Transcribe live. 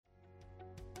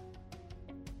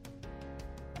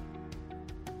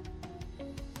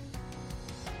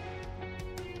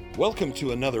Welcome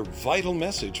to another vital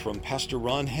message from Pastor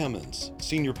Ron Hammonds,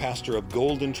 Senior Pastor of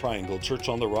Golden Triangle Church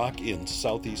on the Rock in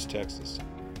Southeast Texas.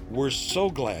 We're so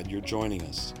glad you're joining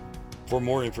us. For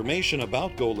more information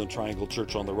about Golden Triangle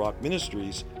Church on the Rock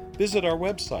Ministries, visit our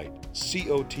website,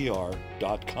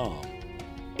 cotr.com.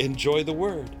 Enjoy the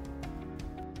Word.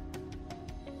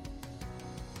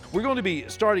 We're going to be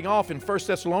starting off in 1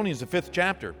 Thessalonians, the 5th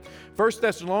chapter. 1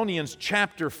 Thessalonians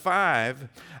chapter 5.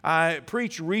 I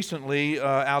preached recently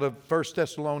out of 1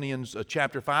 Thessalonians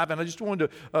chapter 5, and I just wanted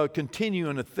to continue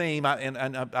in a theme,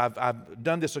 I've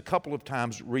done this a couple of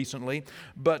times recently,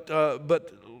 but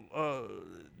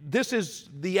this is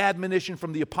the admonition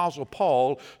from the Apostle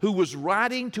Paul, who was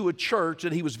writing to a church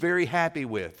that he was very happy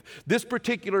with. This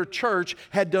particular church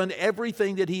had done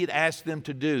everything that he had asked them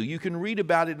to do. You can read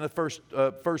about it in the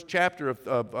first chapter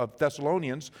of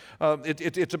Thessalonians.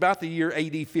 It's about the year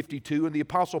AD 52, and the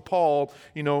Apostle Paul,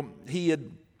 he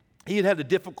had a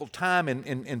difficult time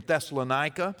in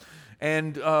Thessalonica,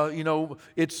 and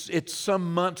it's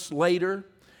some months later,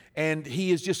 and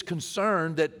he is just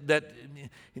concerned that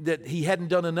he hadn't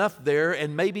done enough there,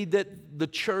 and maybe that the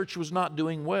church was not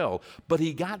doing well. But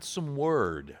he got some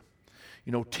word.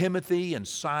 Timothy and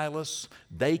Silas,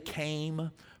 they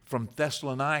came from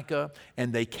Thessalonica,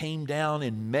 and they came down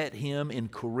and met him in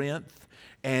Corinth.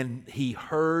 And he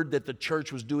heard that the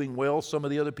church was doing well. Some of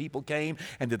the other people came,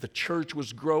 and that the church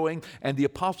was growing. And the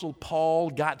Apostle Paul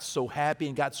got so happy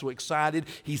and got so excited,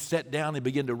 he sat down and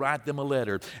began to write them a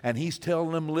letter. And he's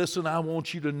telling them, listen, I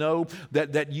want you to know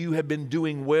that you have been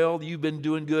doing well. You've been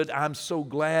doing good. I'm so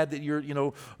glad that you're,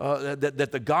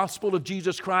 that the gospel of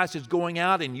Jesus Christ is going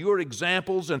out in your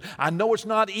examples. And I know it's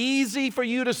not easy for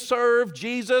you to serve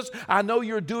Jesus. I know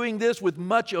you're doing this with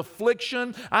much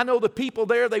affliction. I know the people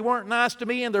there, they weren't nice to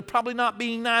me, and they're probably not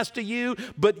being nice to you,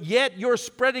 but yet you're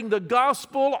spreading the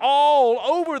gospel all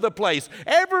over the place.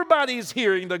 Everybody's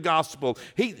hearing the gospel.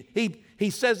 He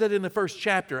says that in the first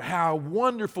chapter, how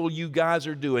wonderful you guys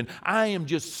are doing. I am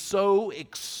just so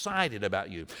excited about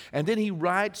you. And then he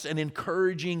writes an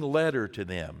encouraging letter to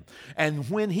them. And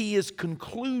when he is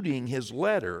concluding his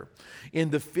letter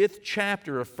in the 5th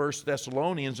chapter of 1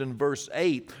 Thessalonians in verse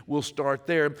 8, we'll start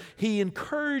there, he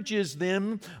encourages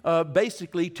them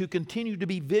basically to continue to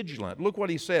be vigilant. Look what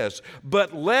he says.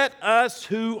 But let us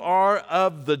who are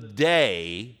of the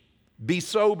day be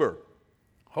sober.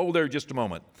 Hold there just a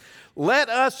moment. Let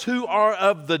us who are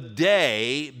of the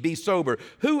day be sober.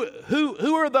 Who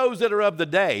are those that are of the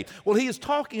day? Well, he is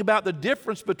talking about the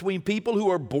difference between people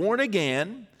who are born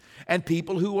again and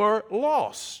people who are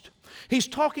lost. He's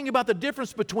talking about the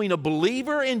difference between a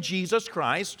believer in Jesus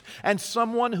Christ and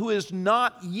someone who has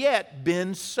not yet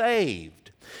been saved.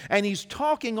 And he's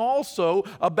talking also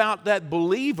about that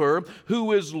believer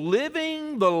who is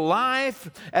living the life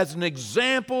as an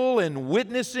example and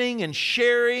witnessing and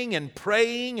sharing and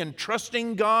praying and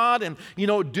trusting God and,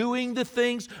 doing the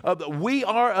things. We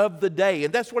are of the day.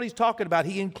 And that's what he's talking about.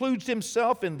 He includes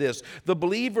himself in this. The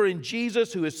believer in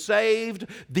Jesus who is saved,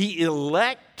 the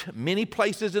elect, many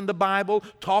places in the Bible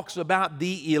talks about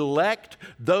the elect,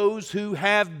 those who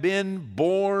have been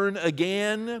born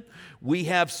again. We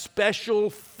have special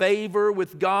favor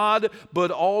with God, but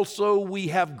also we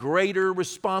have greater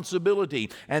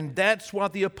responsibility. And that's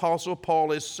what the Apostle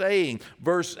Paul is saying.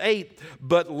 Verse 8,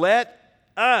 but let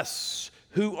us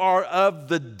who are of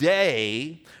the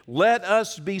day, let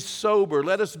us be sober,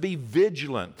 let us be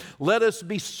vigilant, let us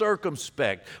be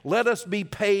circumspect, let us be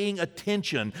paying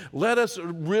attention, let us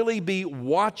really be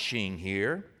watching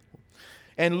here.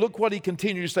 And look what he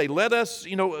continues to say, let us,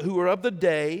 who are of the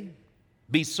day,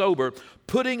 be sober,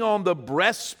 putting on the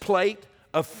breastplate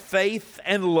of faith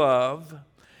and love,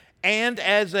 and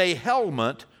as a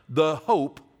helmet, the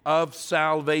hope of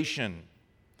salvation.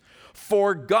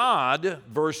 For God,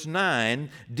 verse 9,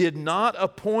 did not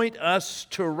appoint us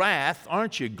to wrath.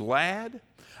 Aren't you glad?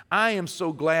 I am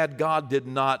so glad God did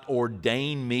not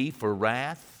ordain me for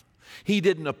wrath. He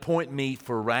didn't appoint me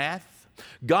for wrath.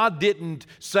 God didn't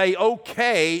say,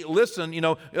 okay, listen,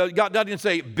 God didn't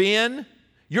say, Ben,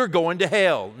 you're going to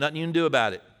hell. Nothing you can do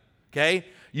about it. Okay?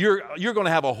 You're going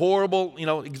to have a horrible,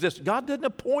 existence. God didn't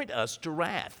appoint us to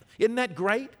wrath. Isn't that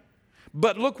great?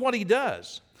 But look what he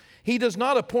does. He does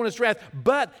not appoint us to wrath,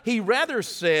 but he rather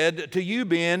said to you,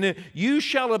 Ben, you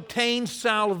shall obtain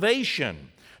salvation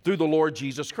through the Lord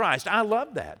Jesus Christ. I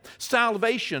love that.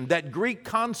 Salvation, that Greek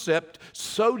concept,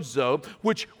 sozo,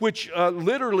 which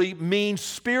literally means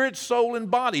spirit, soul,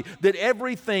 and body, that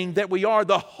everything that we are,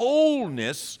 the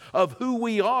wholeness of who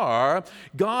we are,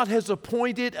 God has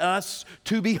appointed us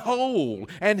to be whole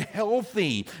and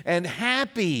healthy and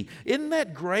happy. Isn't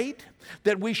that great?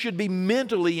 That we should be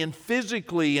mentally and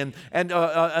physically and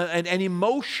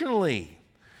emotionally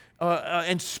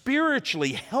and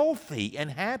spiritually healthy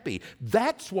and happy.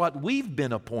 That's what we've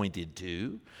been appointed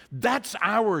to. That's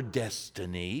our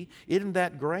destiny. Isn't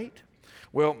that great?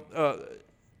 Well,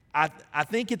 I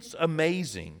think it's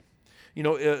amazing,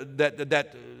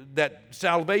 that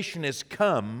salvation has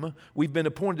come. We've been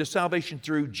appointed to salvation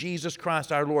through Jesus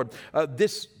Christ our Lord.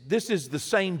 This is the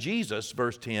same Jesus,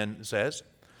 verse 10 says,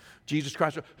 Jesus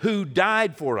Christ, who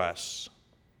died for us,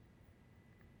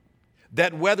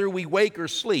 that whether we wake or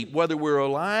sleep, whether we're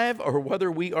alive or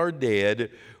whether we are dead,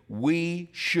 we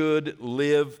should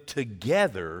live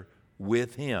together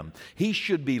with Him. He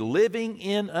should be living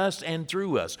in us and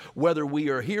through us, whether we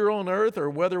are here on earth or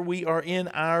whether we are in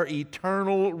our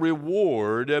eternal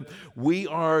reward. We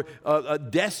are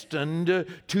destined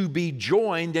to be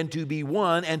joined and to be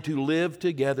one and to live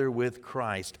together with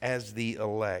Christ as the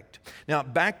elect. Now,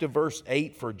 back to verse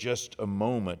 8 for just a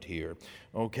moment here.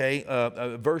 Okay,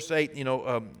 verse 8,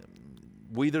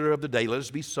 we that are of the day, let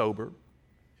us be sober,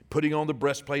 putting on the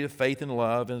breastplate of faith and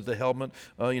love, and the helmet,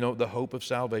 the hope of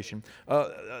salvation.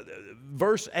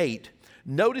 Verse 8,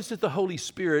 notice that the Holy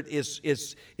Spirit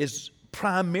is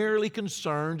primarily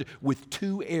concerned with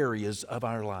two areas of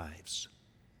our lives.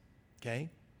 Okay?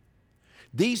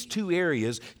 These two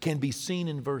areas can be seen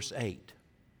in verse 8.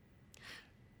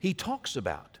 He talks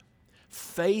about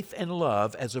faith and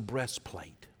love as a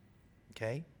breastplate.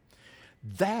 Okay?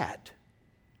 That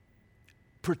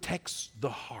protects the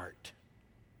heart.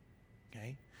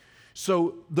 Okay?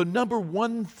 So the number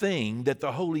one thing that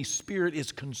the Holy Spirit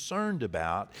is concerned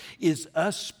about is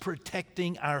us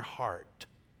protecting our heart.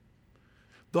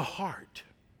 The heart.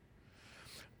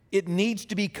 It needs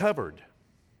to be covered.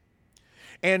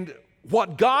 And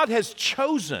what God has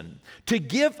chosen to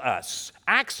give us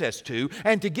access to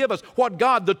and to give us what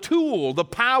God, the tool, the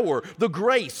power, the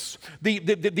grace, the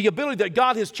ability that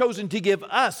God has chosen to give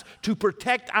us to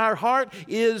protect our heart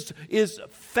is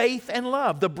faith and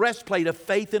love, the breastplate of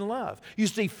faith and love. You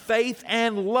see, faith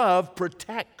and love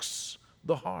protects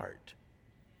the heart.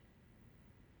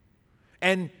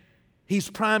 And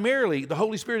the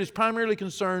Holy Spirit is primarily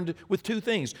concerned with two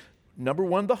things. Number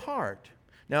one, the heart.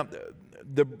 Now,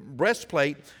 the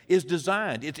breastplate is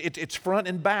designed. It's front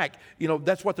and back.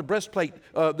 That's what the breastplate.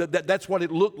 That's what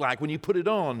it looked like when you put it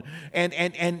on, and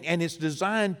it's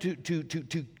designed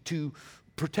to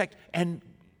protect. And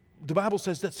the Bible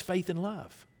says that's faith and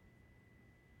love.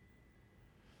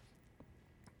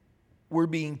 We're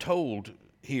being told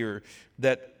here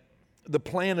that the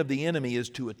plan of the enemy is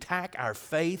to attack our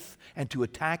faith and to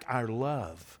attack our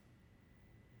love.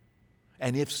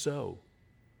 And if so,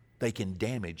 they can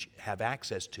have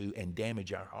access to and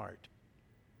damage our heart.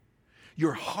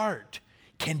 Your heart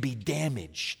can be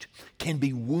damaged, can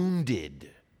be wounded.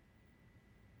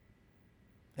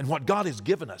 And what God has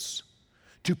given us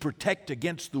to protect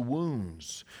against the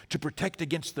wounds, to protect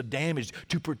against the damage,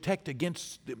 to protect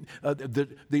against the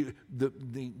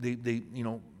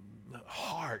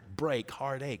heartbreak,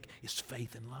 heartache, is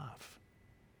faith and love.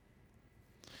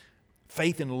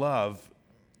 Faith and love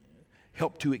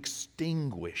help to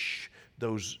extinguish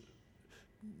those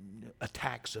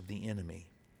attacks of the enemy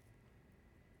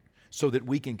so that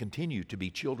we can continue to be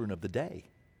children of the day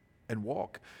and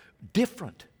walk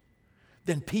different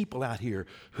than people out here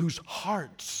whose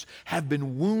hearts have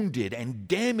been wounded and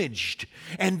damaged,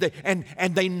 and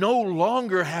they no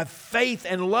longer have faith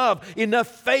and love,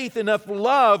 enough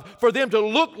love for them to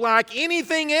look like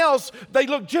anything else. They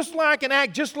look just like and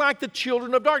act just like the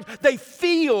children of darkness. They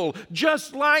feel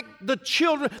just like the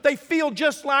children. They feel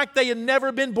just like they had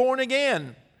never been born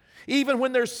again. Even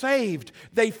when they're saved,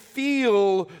 they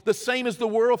feel the same as the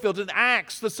world feels, and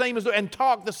acts the same as and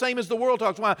talk the same as the world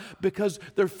talks. Why? Because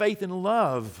their faith and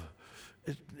love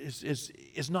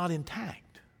is not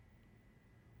intact.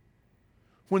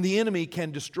 When the enemy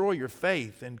can destroy your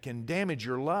faith and can damage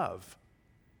your love,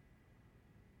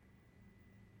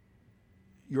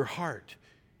 your heart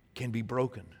can be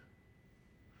broken.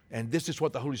 And this is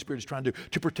what the Holy Spirit is trying to do,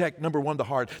 to protect, number one, the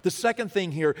heart. The second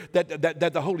thing here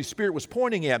that the Holy Spirit was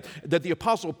pointing at, that the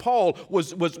Apostle Paul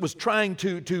was trying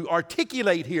to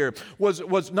articulate here,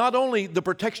 was not only the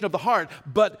protection of the heart,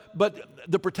 but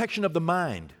the protection of the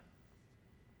mind.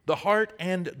 The heart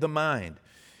and the mind.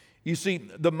 You see,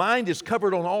 the mind is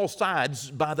covered on all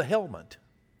sides by the helmet.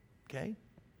 Okay?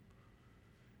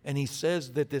 And he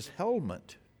says that this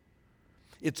helmet,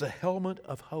 it's a helmet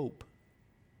of hope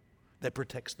that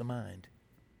protects the mind.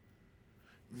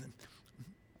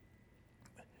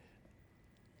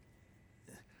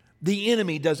 The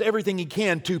enemy does everything he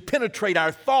can to penetrate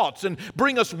our thoughts and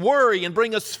bring us worry and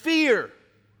bring us fear.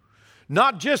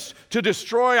 Not just to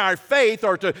destroy our faith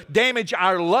or to damage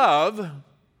our love,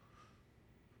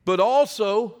 but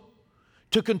also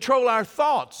to control our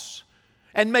thoughts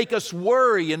and make us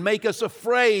worry and make us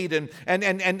afraid,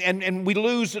 and we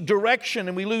lose direction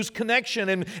and we lose connection,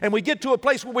 and we get to a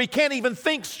place where we can't even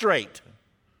think straight.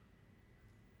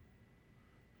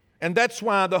 And that's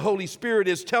why the Holy Spirit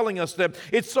is telling us that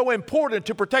it's so important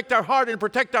to protect our heart and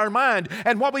protect our mind.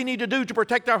 And what we need to do to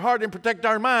protect our heart and protect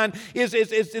our mind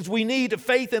is we need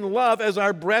faith and love as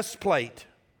our breastplate.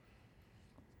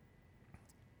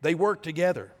 They work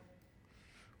together.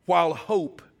 While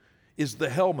hope is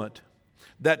the helmet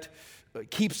that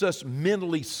keeps us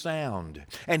mentally sound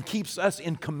and keeps us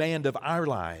in command of our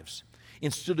lives,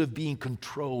 instead of being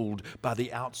controlled by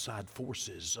the outside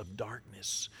forces of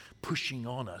darkness pushing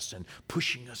on us and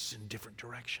pushing us in different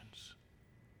directions,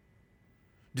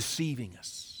 deceiving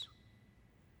us,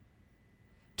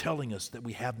 telling us that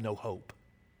we have no hope.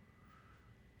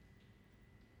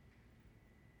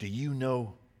 Do you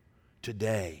know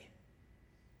today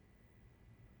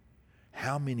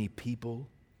how many people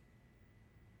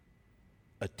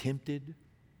attempted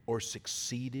or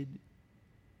succeeded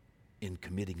in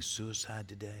committing suicide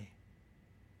today?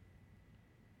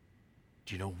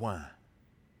 Do you know why?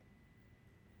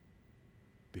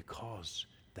 Because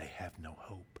they have no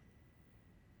hope.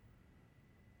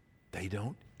 They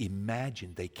don't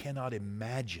imagine, they cannot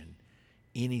imagine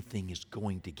anything is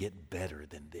going to get better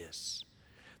than this.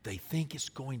 They think it's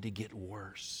going to get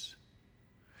worse.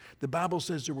 The Bible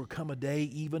says there will come a day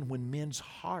even when men's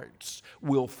hearts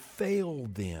will fail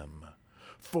them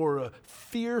for a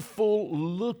fearful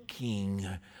looking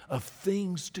of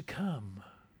things to come.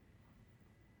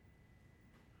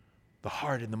 The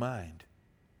heart and the mind.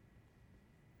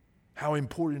 How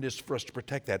important it is for us to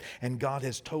protect that. And God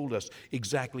has told us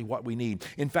exactly what we need.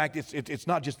 In fact, it's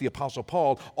not just the Apostle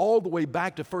Paul. All the way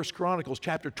back to 1 Chronicles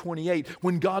chapter 28,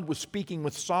 when God was speaking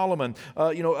with Solomon,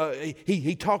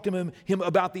 he talked to him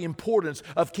about the importance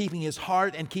of keeping his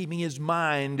heart and keeping his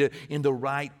mind in the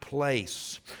right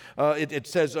place. It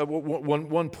says,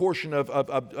 one portion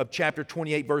of chapter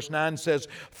 28, verse 9 says,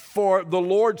 "For the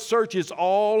Lord searches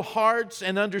all hearts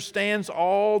and understands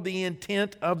all the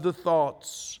intent of the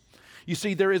thoughts." You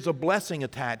see, there is a blessing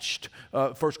attached.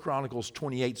 1 Chronicles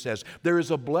 28 says, there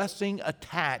is a blessing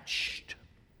attached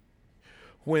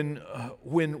when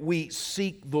we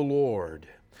seek the Lord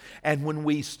and when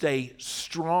we stay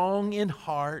strong in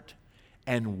heart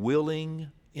and willing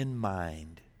in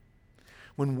mind.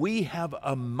 When we have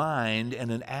a mind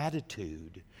and an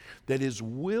attitude that is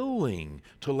willing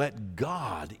to let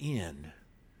God in,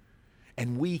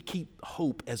 and we keep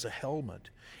hope as a helmet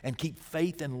and keep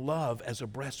faith and love as a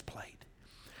breastplate,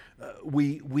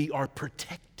 we are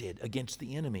protected against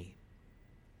the enemy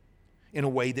in a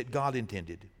way that God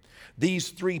intended. These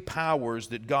three powers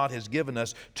that God has given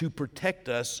us to protect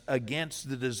us against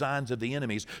the designs of the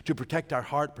enemies, to protect our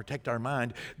heart, protect our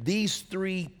mind, these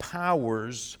three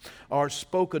powers are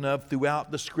spoken of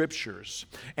throughout the Scriptures,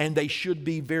 and they should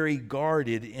be very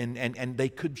guarded and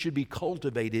they should be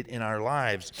cultivated in our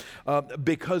lives,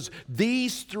 because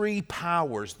these three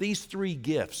powers, these three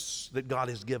gifts that God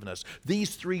has given us,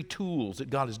 these three tools that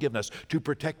God has given us to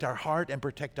protect our heart and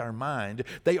protect our mind,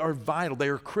 they are vital, they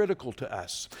are critical to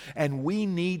us. And we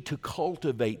need to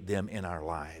cultivate them in our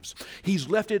lives. He's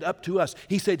left it up to us.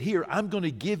 He said, here, I'm going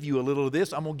to give you a little of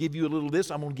this. I'm going to give you a little of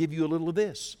this. I'm going to give you a little of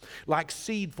this. Like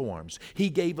seed forms. He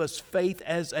gave us faith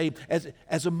as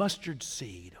a mustard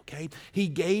seed, okay? He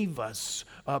gave us,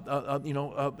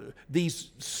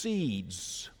 these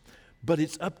seeds. But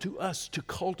it's up to us to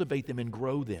cultivate them and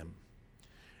grow them.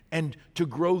 And to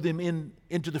grow them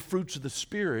into the fruits of the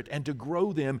Spirit, and to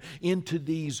grow them into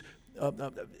these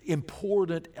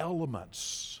important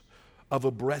elements of a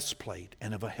breastplate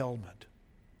and of a helmet.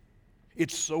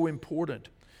 It's so important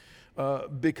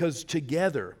because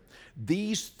together,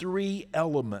 these three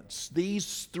elements,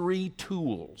 these three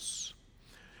tools,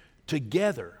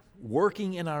 together,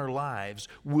 working in our lives,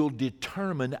 will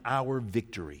determine our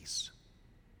victories.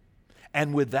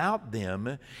 And without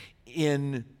them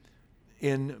in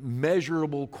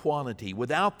measurable quantity,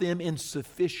 without them in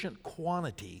sufficient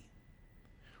quantity,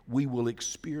 we will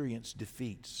experience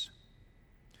defeats.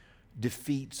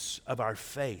 Defeats of our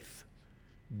faith.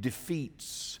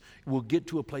 Defeats. We'll get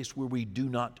to a place where we do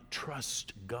not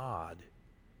trust God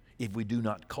if we do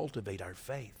not cultivate our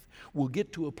faith. We'll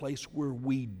get to a place where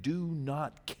we do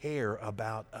not care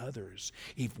about others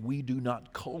if we do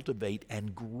not cultivate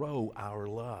and grow our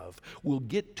love. We'll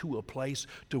get to a place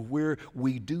to where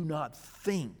we do not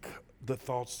think the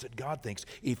thoughts that God thinks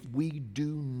if we do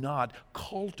not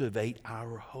cultivate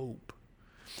our hope.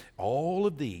 All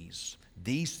of these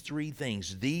three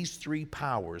things, these three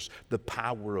powers, the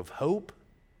power of hope,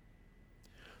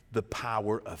 the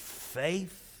power of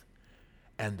faith,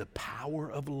 and the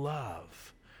power of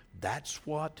love. That's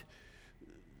what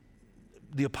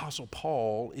the Apostle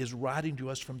Paul is writing to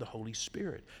us from the Holy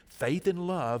Spirit. Faith and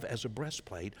love as a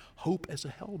breastplate, hope as a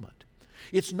helmet.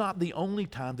 It's not the only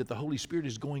time that the Holy Spirit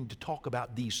is going to talk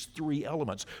about these three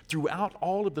elements. Throughout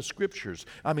all of the Scriptures,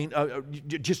 I mean,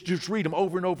 just read them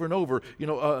over and over and over.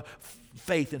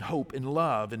 Faith and hope and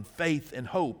love, and faith and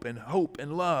hope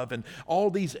and love, and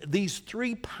all these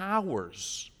three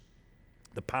powers.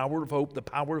 The power of hope, the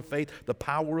power of faith, the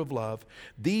power of love.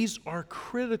 These are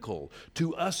critical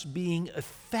to us being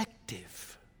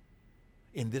effective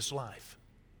in this life.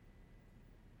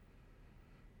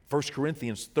 1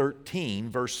 Corinthians 13,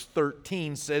 verse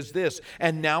 13 says this,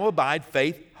 and now abide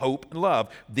faith, hope, and love.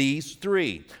 These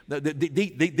three.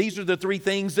 These are the three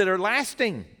things that are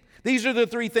lasting. These are the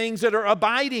three things that are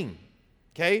abiding.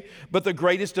 Okay? But the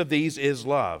greatest of these is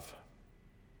love.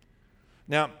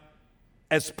 Now,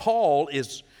 as Paul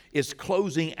is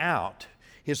closing out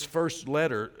his first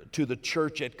letter to the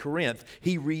church at Corinth,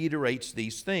 he reiterates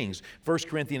these things. 1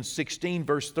 Corinthians 16,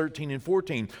 verse 13 and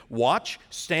 14. Watch,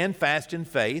 stand fast in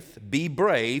faith, be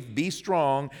brave, be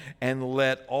strong, and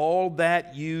let all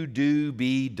that you do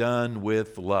be done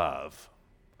with love.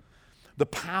 The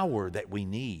power that we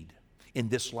need in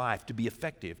this life to be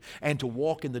effective and to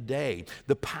walk in the day,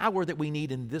 the power that we need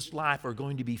in this life are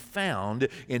going to be found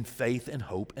in faith and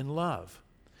hope and love.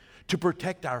 To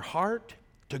protect our heart,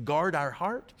 to guard our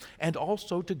heart, and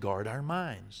also to guard our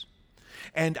minds.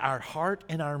 And our heart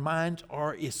and our minds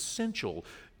are essential,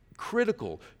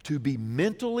 critical to be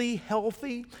mentally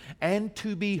healthy and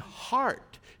to be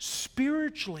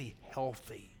spiritually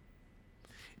healthy.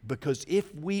 Because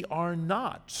if we are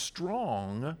not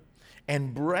strong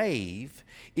and brave,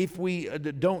 if we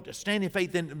don't stand in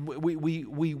faith, then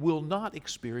we will not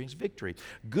experience victory.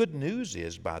 Good news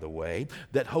is, by the way,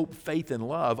 that hope, faith, and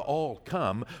love all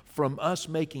come from us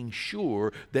making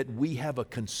sure that we have a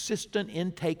consistent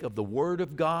intake of the Word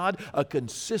of God, a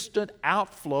consistent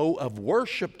outflow of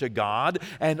worship to God,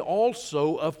 and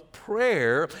also of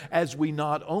prayer as we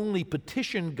not only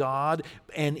petition God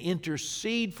and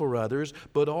intercede for others,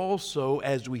 but also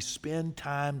as we spend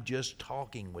time just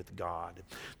talking with God.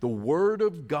 The Word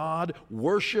of God,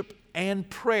 worship, and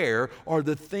prayer are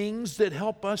the things that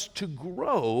help us to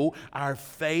grow our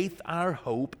faith, our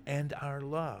hope, and our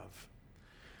love.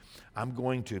 I'm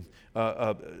going to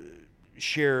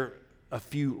share a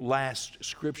few last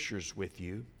scriptures with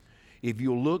you. If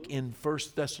you'll look in 1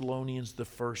 Thessalonians, the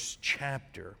first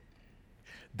chapter,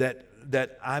 that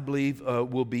I believe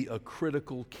will be a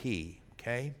critical key,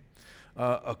 okay?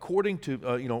 According to,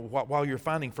 while you're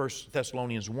finding 1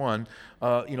 Thessalonians 1,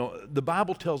 the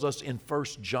Bible tells us in 1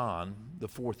 John, the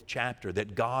 4th chapter,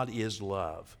 that God is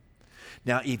love.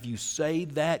 Now, if you say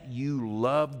that you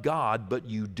love God, but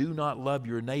you do not love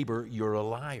your neighbor, you're a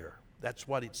liar. That's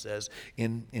what it says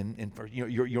you're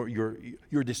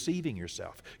deceiving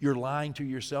yourself. You're lying to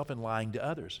yourself and lying to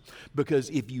others. Because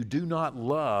if you do not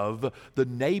love the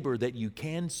neighbor that you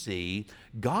can see,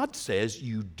 God says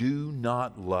you do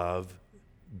not love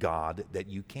God that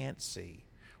you can't see.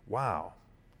 Wow.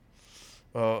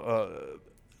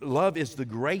 Love is the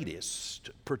greatest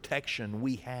protection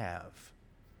we have.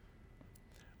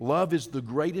 Love is the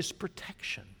greatest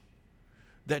protection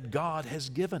that God has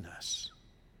given us.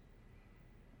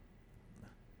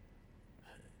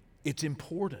 It's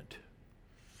important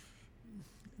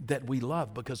that we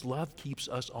love because love keeps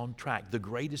us on track. The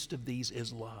greatest of these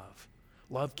is love.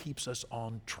 Love keeps us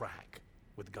on track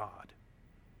with God.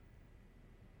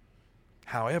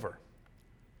 However,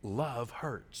 love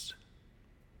hurts.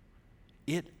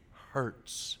 It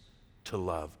hurts to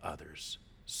love others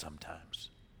sometimes.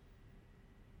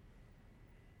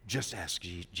 Just ask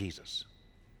Jesus.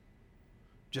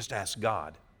 Just ask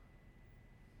God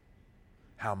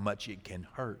how much it can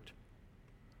hurt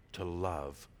to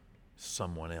love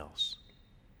someone else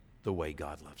the way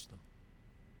God loves them.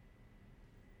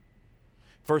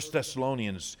 1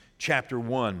 Thessalonians chapter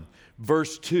 1,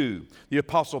 verse 2, the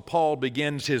Apostle Paul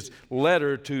begins his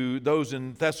letter to those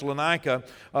in Thessalonica.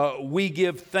 We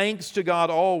give thanks to God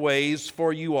always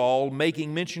for you all,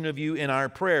 making mention of you in our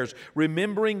prayers,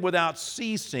 remembering without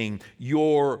ceasing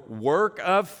your work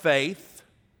of faith.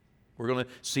 We're going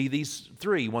to see these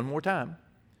three one more time.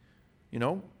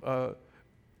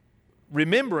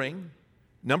 Remembering,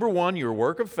 number one, your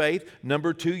work of faith.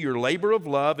 Number two, your labor of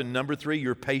love. And number three,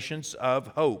 your patience of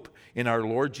hope in our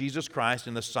Lord Jesus Christ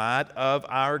in the sight of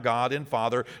our God and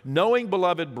Father. Knowing,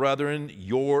 beloved brethren,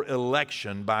 your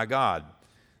election by God.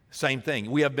 Same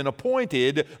thing. We have been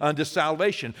appointed unto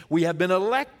salvation. We have been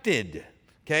elected,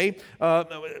 okay,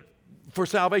 for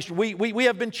salvation. We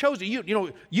have been chosen.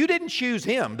 You didn't choose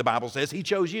him, the Bible says. He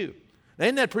chose you.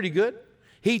 Isn't that pretty good?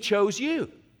 He chose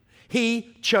you.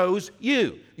 He chose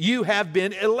you. You have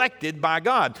been elected by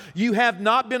God. You have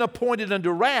not been appointed unto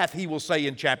wrath, he will say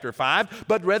in chapter 5,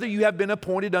 but rather you have been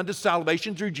appointed unto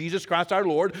salvation through Jesus Christ our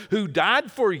Lord, who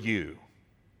died for you,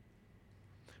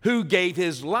 who gave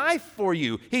his life for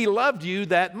you. He loved you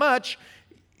that much,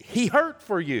 he hurt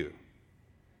for you.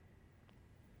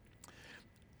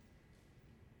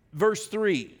 Verse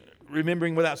 3,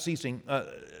 remembering without ceasing,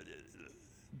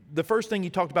 the first thing he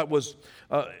talked about was,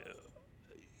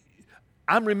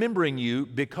 I'm remembering you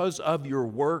because of your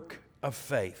work of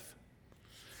faith.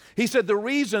 He said, the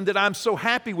reason that I'm so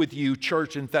happy with you,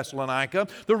 church in Thessalonica,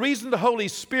 the reason the Holy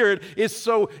Spirit is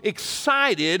so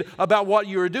excited about what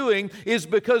you're doing is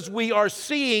because we are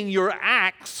seeing your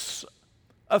acts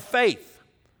of faith.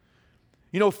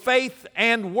 Faith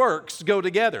and works go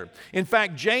together. In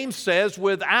fact, James says,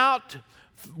 without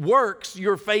works,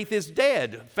 your faith is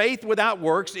dead. Faith without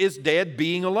works is dead,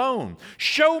 being alone.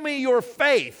 Show me your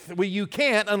faith. Well, you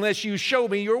can't unless you show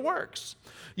me your works.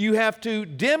 You have to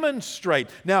demonstrate.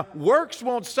 Now, works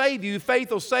won't save you,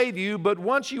 faith will save you, but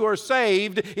once you are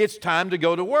saved, it's time to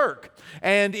go to work.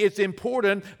 And it's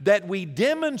important that we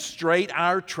demonstrate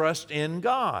our trust in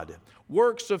God.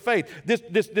 Works of faith.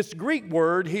 This Greek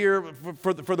word here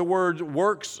for the word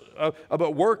works,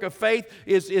 about work of faith,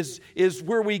 is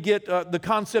where we get the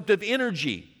concept of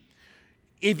energy.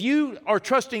 If you are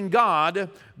trusting God,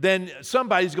 then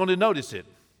somebody's going to notice it.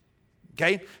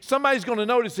 Okay? Somebody's going to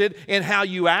notice it in how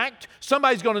you act.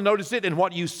 Somebody's going to notice it in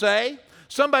what you say.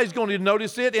 Somebody's going to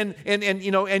notice it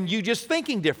in you just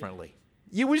thinking differently.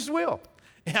 You just will.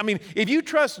 I mean, if you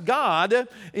trust God,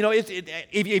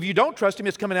 if you don't trust him,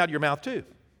 it's coming out of your mouth too.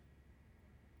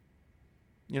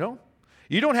 You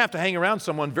don't have to hang around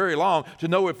someone very long to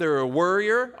know if they're a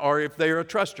worrier or if they're a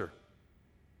truster.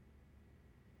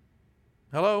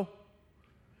 Hello?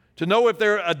 To know if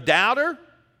they're a doubter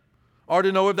or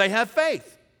to know if they have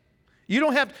faith. You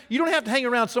don't have to hang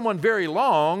around someone very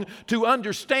long to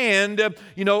understand,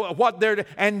 what they're.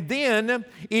 And then,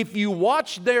 if you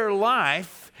watch their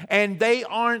life and they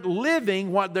aren't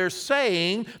living what they're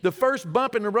saying, the first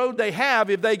bump in the road they have,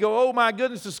 if they go, "Oh my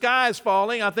goodness, the sky is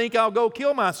falling, I think I'll go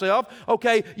kill myself."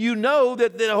 Okay, you know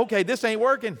that this ain't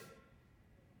working.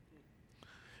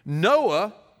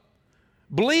 Noah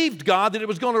believed God that it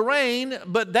was going to rain,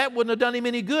 but that wouldn't have done him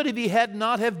any good if he had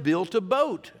not have built a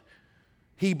boat.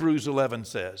 Hebrews 11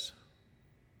 says.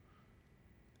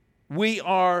 We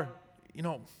are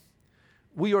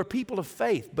people of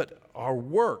faith, but our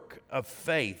work of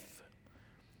faith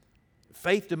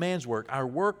demands work. Our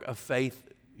work of faith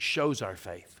shows our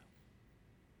faith.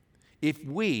 If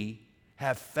we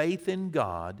have faith in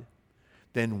God,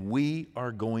 then we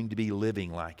are going to be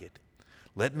living like it.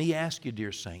 Let me ask you,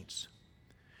 dear saints,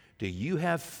 do you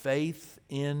have faith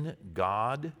in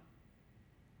God?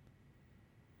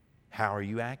 How are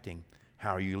you acting?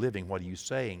 How are you living? What are you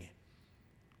saying?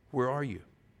 Where are you?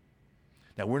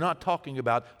 Now, we're not talking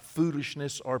about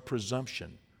foolishness or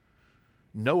presumption.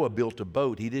 Noah built a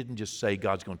boat. He didn't just say,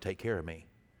 "God's going to take care of me."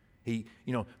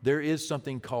 There is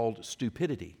something called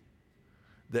stupidity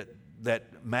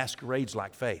that masquerades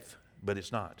like faith, but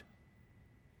it's not.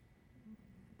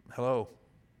 Hello?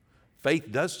 Faith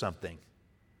does something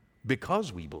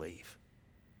because we believe.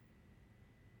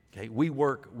 Okay? We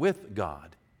work with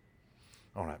God.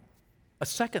 All right. A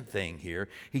second thing here,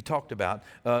 he talked about,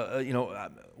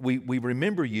 we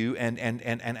remember you, and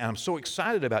I'm so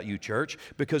excited about you, church,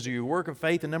 because of your work of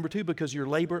faith, and number two, because of your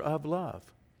labor of love.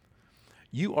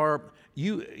 You are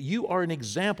an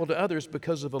example to others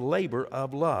because of a labor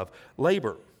of love.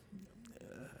 Labor.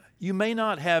 You may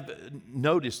not have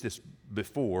noticed this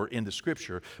before in the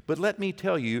Scripture, but let me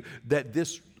tell you that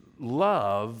this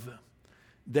love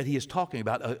that he is talking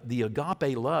about, the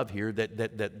agape love here,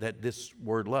 that this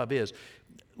word love is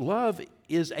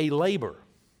a labor.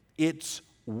 It's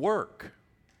work.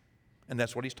 And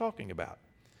that's what he's talking about.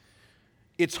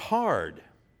 It's hard.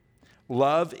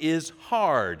 Love is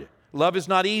hard. Love is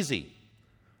not easy.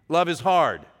 Love is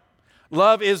hard.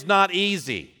 Love is not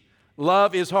easy.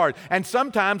 Love is hard. And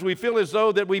sometimes we feel as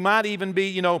though that we might even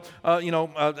be,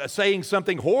 saying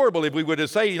something horrible if we were to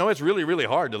say, it's really, really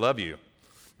hard to love you.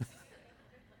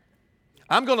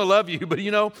 I'm going to love you, but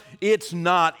it's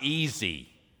not easy.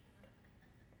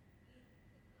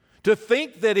 To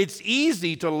think that it's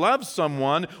easy to love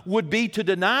someone would be to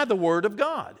deny the Word of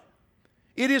God.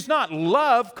 It is not.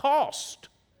 Love cost.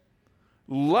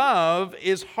 Love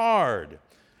is hard.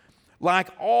 Like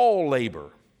all labor,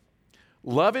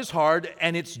 love is hard,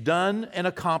 and it's done and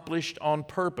accomplished on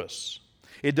purpose.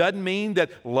 It doesn't mean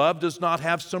that love does not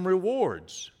have some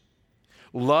rewards.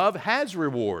 Love has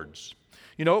rewards.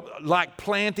 Like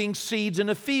planting seeds in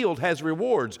a field has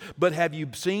rewards. But have you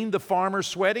seen the farmer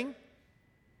sweating?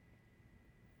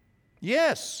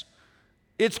 Yes.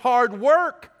 It's hard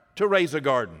work to raise a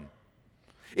garden.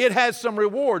 It has some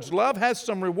rewards. Love has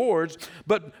some rewards,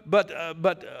 but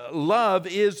love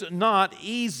is not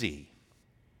easy.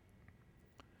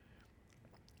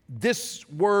 This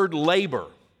word labor,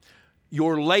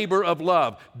 your labor of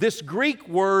love, this Greek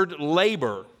word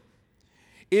labor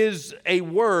is a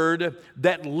word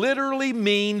that literally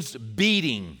means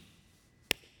beating.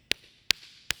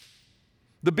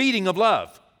 The beating of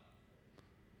love.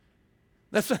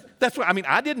 That's what,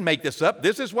 I didn't make this up.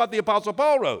 This is what the Apostle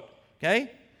Paul wrote, okay?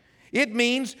 It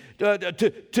means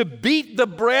to beat the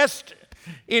breast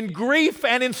in grief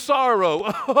and in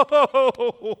sorrow.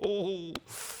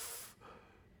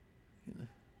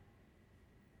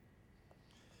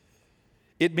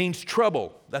 It means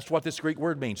trouble. That's what this Greek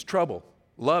word means, trouble.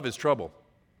 Love is trouble.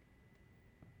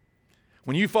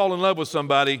 When you fall in love with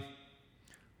somebody,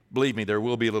 believe me, there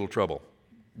will be a little trouble.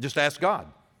 Just ask God.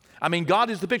 God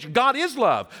is the picture. God is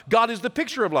love. God is the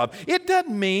picture of love. It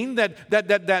doesn't mean that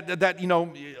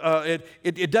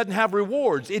it doesn't have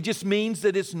rewards. It just means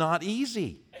that it's not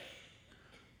easy.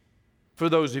 For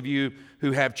those of you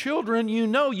who have children, you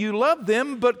love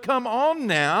them, but come on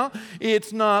now,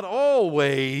 it's not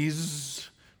always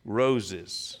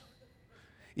roses.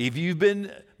 If you've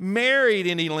been married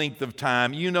any length of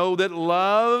time, you know that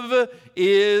love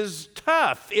is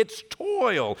tough. It's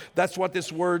toil. That's what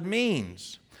this word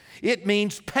means. It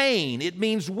means pain. It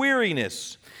means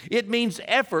weariness. It means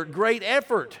effort, great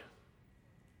effort.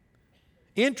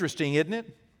 Interesting, isn't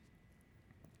it?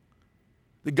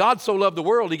 That God so loved the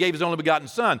world, He gave His only begotten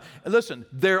Son. And listen,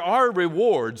 there are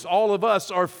rewards. All of us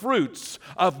are fruits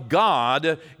of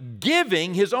God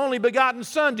giving His only begotten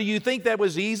Son. Do you think that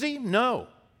was easy? No.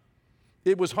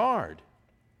 It was hard.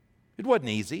 It wasn't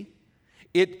easy.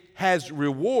 It has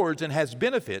rewards and has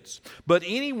benefits, but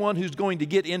anyone who's going to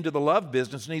get into the love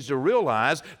business needs to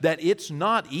realize that it's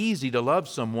not easy to love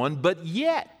someone, but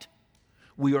yet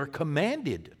we are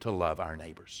commanded to love our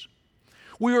neighbors.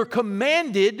 We are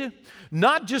commanded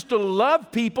not just to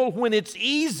love people when it's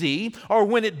easy or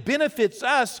when it benefits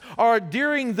us or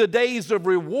during the days of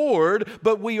reward,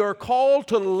 but we are called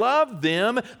to love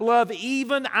them, love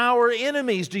even our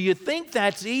enemies. Do you think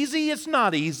that's easy? It's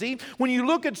not easy. When you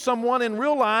look at someone and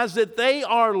realize that they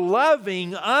are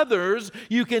loving others,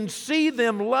 you can see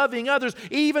them loving others.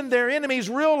 Even their enemies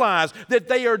realize that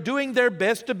they are doing their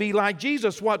best to be like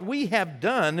Jesus. What we have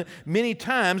done many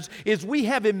times is we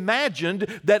have imagined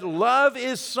that love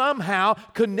is somehow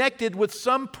connected with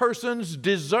some person's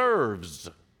deserves.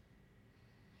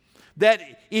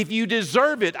 That if you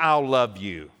deserve it, I'll love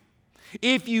you.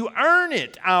 If you earn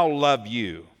it, I'll love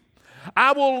you.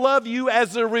 I will love you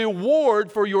as a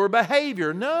reward for your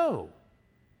behavior. No.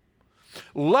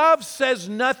 Love says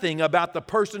nothing about the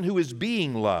person who is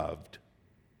being loved.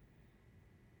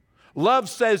 Love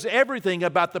says everything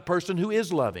about the person who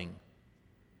is loving.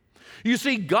 You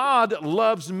see, God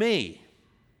loves me.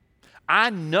 I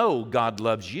know God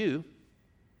loves you,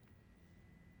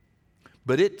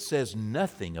 but it says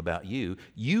nothing about you.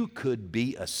 You could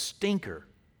be a stinker,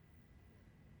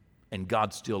 and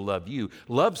God still love you.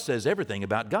 Love says everything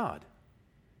about God.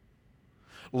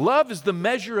 Love is the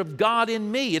measure of God in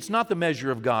me. It's not the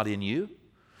measure of God in you.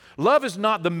 Love is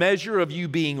not the measure of you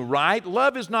being right.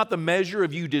 Love is not the measure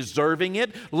of you deserving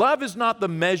it. Love is not the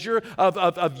measure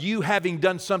of you having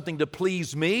done something to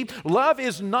please me. Love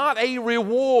is not a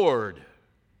reward.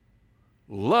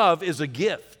 Love is a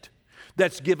gift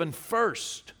that's given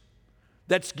first,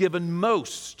 that's given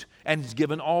most, and is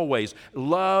given always.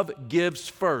 Love gives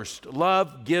first.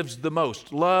 Love gives the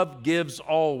most. Love gives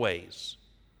always.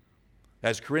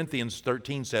 As Corinthians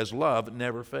 13 says, love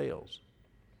never fails.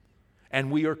 And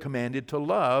we are commanded to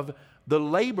love the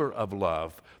labor of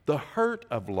love, the hurt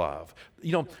of love.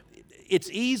 It's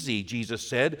easy, Jesus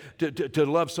said, to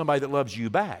love somebody that loves you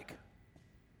back.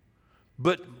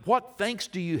 But what thanks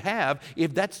do you have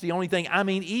if that's the only thing?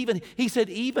 He said,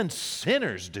 even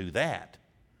sinners do that.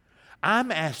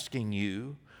 I'm asking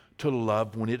you to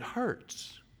love when it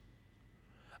hurts.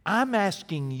 I'm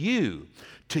asking you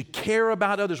to care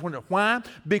about others. Why?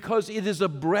 Because it is a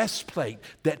breastplate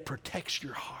that protects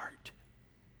your heart.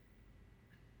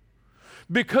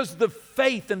 Because the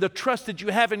faith and the trust that you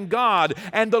have in God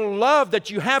and the love that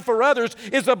you have for others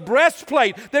is a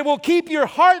breastplate that will keep your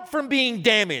heart from being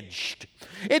damaged.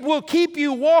 It will keep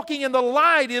you walking in the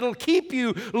light. It'll keep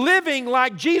you living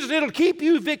like Jesus. It'll keep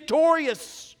you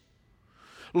victorious.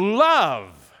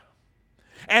 Love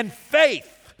and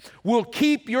faith will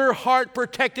keep your heart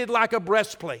protected like a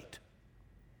breastplate.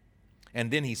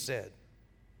 And then he said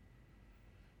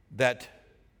that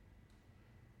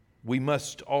we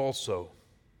must also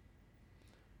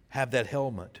have that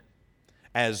helmet,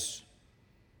 as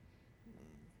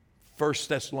 1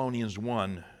 Thessalonians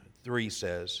 1:3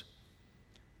 says,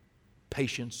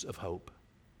 patience of hope.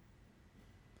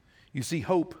 You see,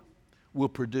 hope will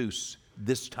produce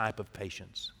this type of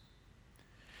patience.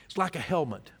 It's like a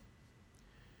helmet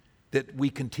that we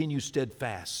continue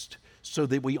steadfast so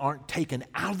that we aren't taken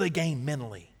out of the game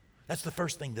mentally. That's the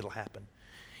first thing that'll happen,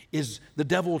 is the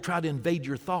devil will try to invade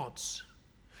your thoughts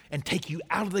and take you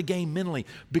out of the game mentally,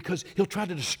 because he'll try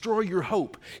to destroy your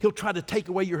hope. He'll try to take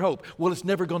away your hope. Well, it's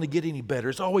never going to get any better.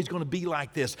 It's always going to be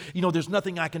like this. There's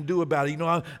nothing I can do about it.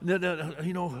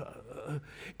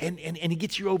 And he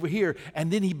gets you over here,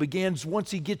 and then he begins, once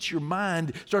he gets your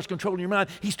mind, starts controlling your mind,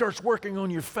 he starts working on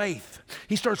your faith.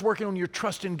 He starts working on your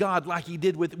trust in God like he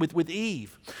did with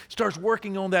Eve. Starts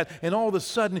working on that, and all of a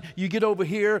sudden you get over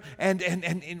here,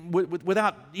 and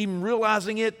without even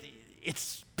realizing it,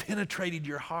 it's penetrated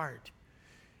your heart.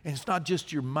 And it's not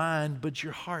just your mind, but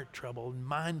your heart trouble and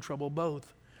mind trouble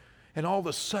both. And all of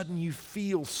a sudden you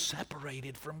feel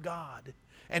separated from God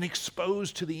and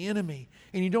exposed to the enemy.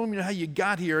 And you don't even know how you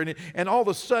got here. And all of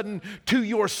a sudden, to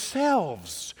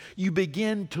yourselves, you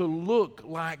begin to look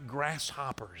like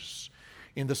grasshoppers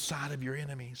in the sight of your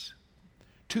enemies.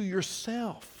 To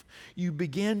yourself, you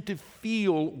begin to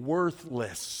feel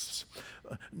worthless.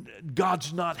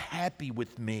 God's not happy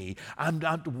with me. I'm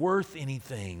not worth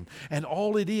anything. And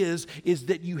all it is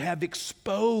that you have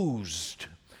exposed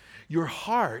your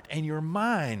heart and your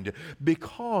mind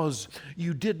because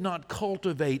you did not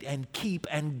cultivate and keep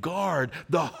and guard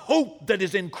the hope that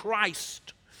is in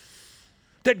Christ.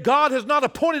 That God has not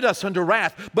appointed us unto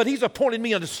wrath, but He's appointed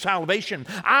me unto salvation.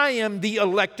 I am the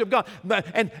elect of God.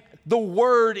 And the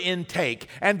word intake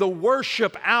and the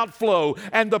worship outflow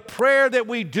and the prayer that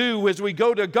we do as we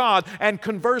go to God and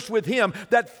converse with Him,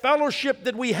 that fellowship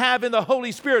that we have in the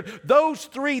Holy Spirit, those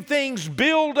three things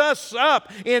build us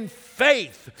up in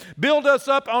faith, build us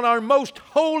up on our most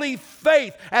holy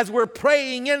faith as we're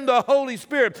praying in the Holy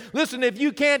Spirit. Listen, if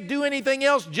you can't do anything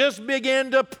else, just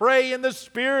begin to pray in the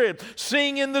Spirit,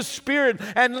 sing in the Spirit,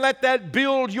 and let that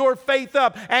build your faith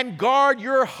up and guard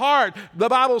your heart. The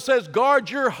Bible says,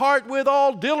 guard your heart with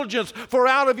all diligence, for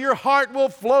out of your heart will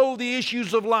flow the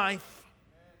issues of life.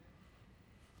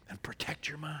 And protect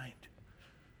your mind.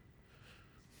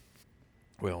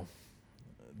 Well,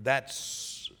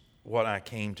 that's what I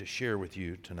came to share with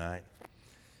you tonight.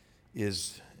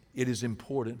 It is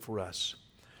important for us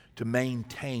to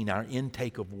maintain our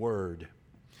intake of word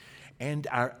and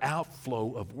our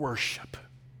outflow of worship,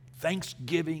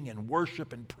 thanksgiving and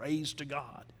worship and praise to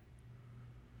God.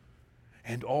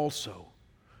 And also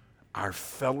our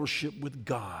fellowship with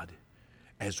God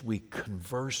as we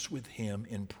converse with Him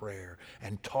in prayer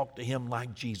and talk to Him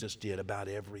like Jesus did about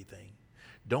everything.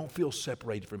 Don't feel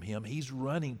separated from Him. He's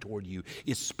running toward you,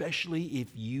 especially if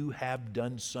you have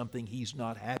done something He's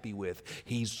not happy with.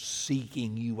 He's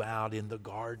seeking you out in the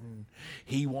garden.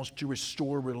 He wants to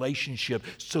restore relationship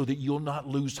so that you'll not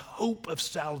lose hope of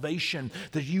salvation,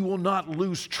 that you will not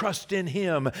lose trust in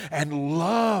Him and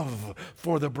love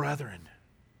for the brethren.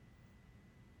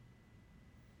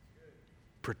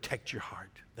 Protect your heart.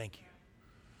 Thank you.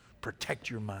 Protect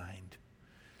your mind.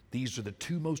 These are the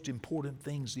two most important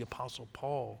things the Apostle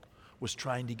Paul was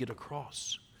trying to get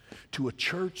across to a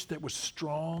church that was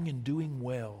strong and doing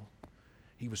well.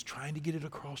 He was trying to get it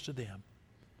across to them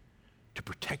to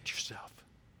protect yourself.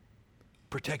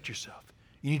 Protect yourself.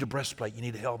 You need a breastplate. You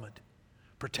need a helmet.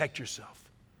 Protect yourself.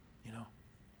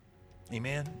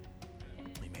 Amen?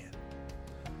 Amen.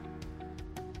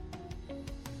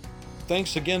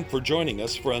 Thanks again for joining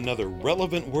us for another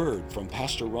relevant word from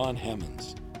Pastor Ron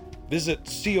Hammonds. Visit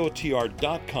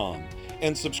cotr.com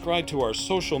and subscribe to our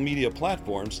social media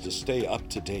platforms to stay up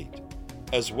to date.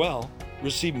 As well,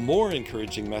 receive more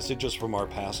encouraging messages from our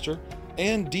pastor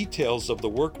and details of the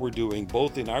work we're doing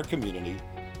both in our community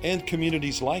and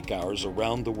communities like ours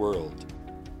around the world.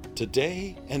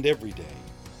 Today and every day,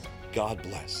 God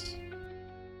bless.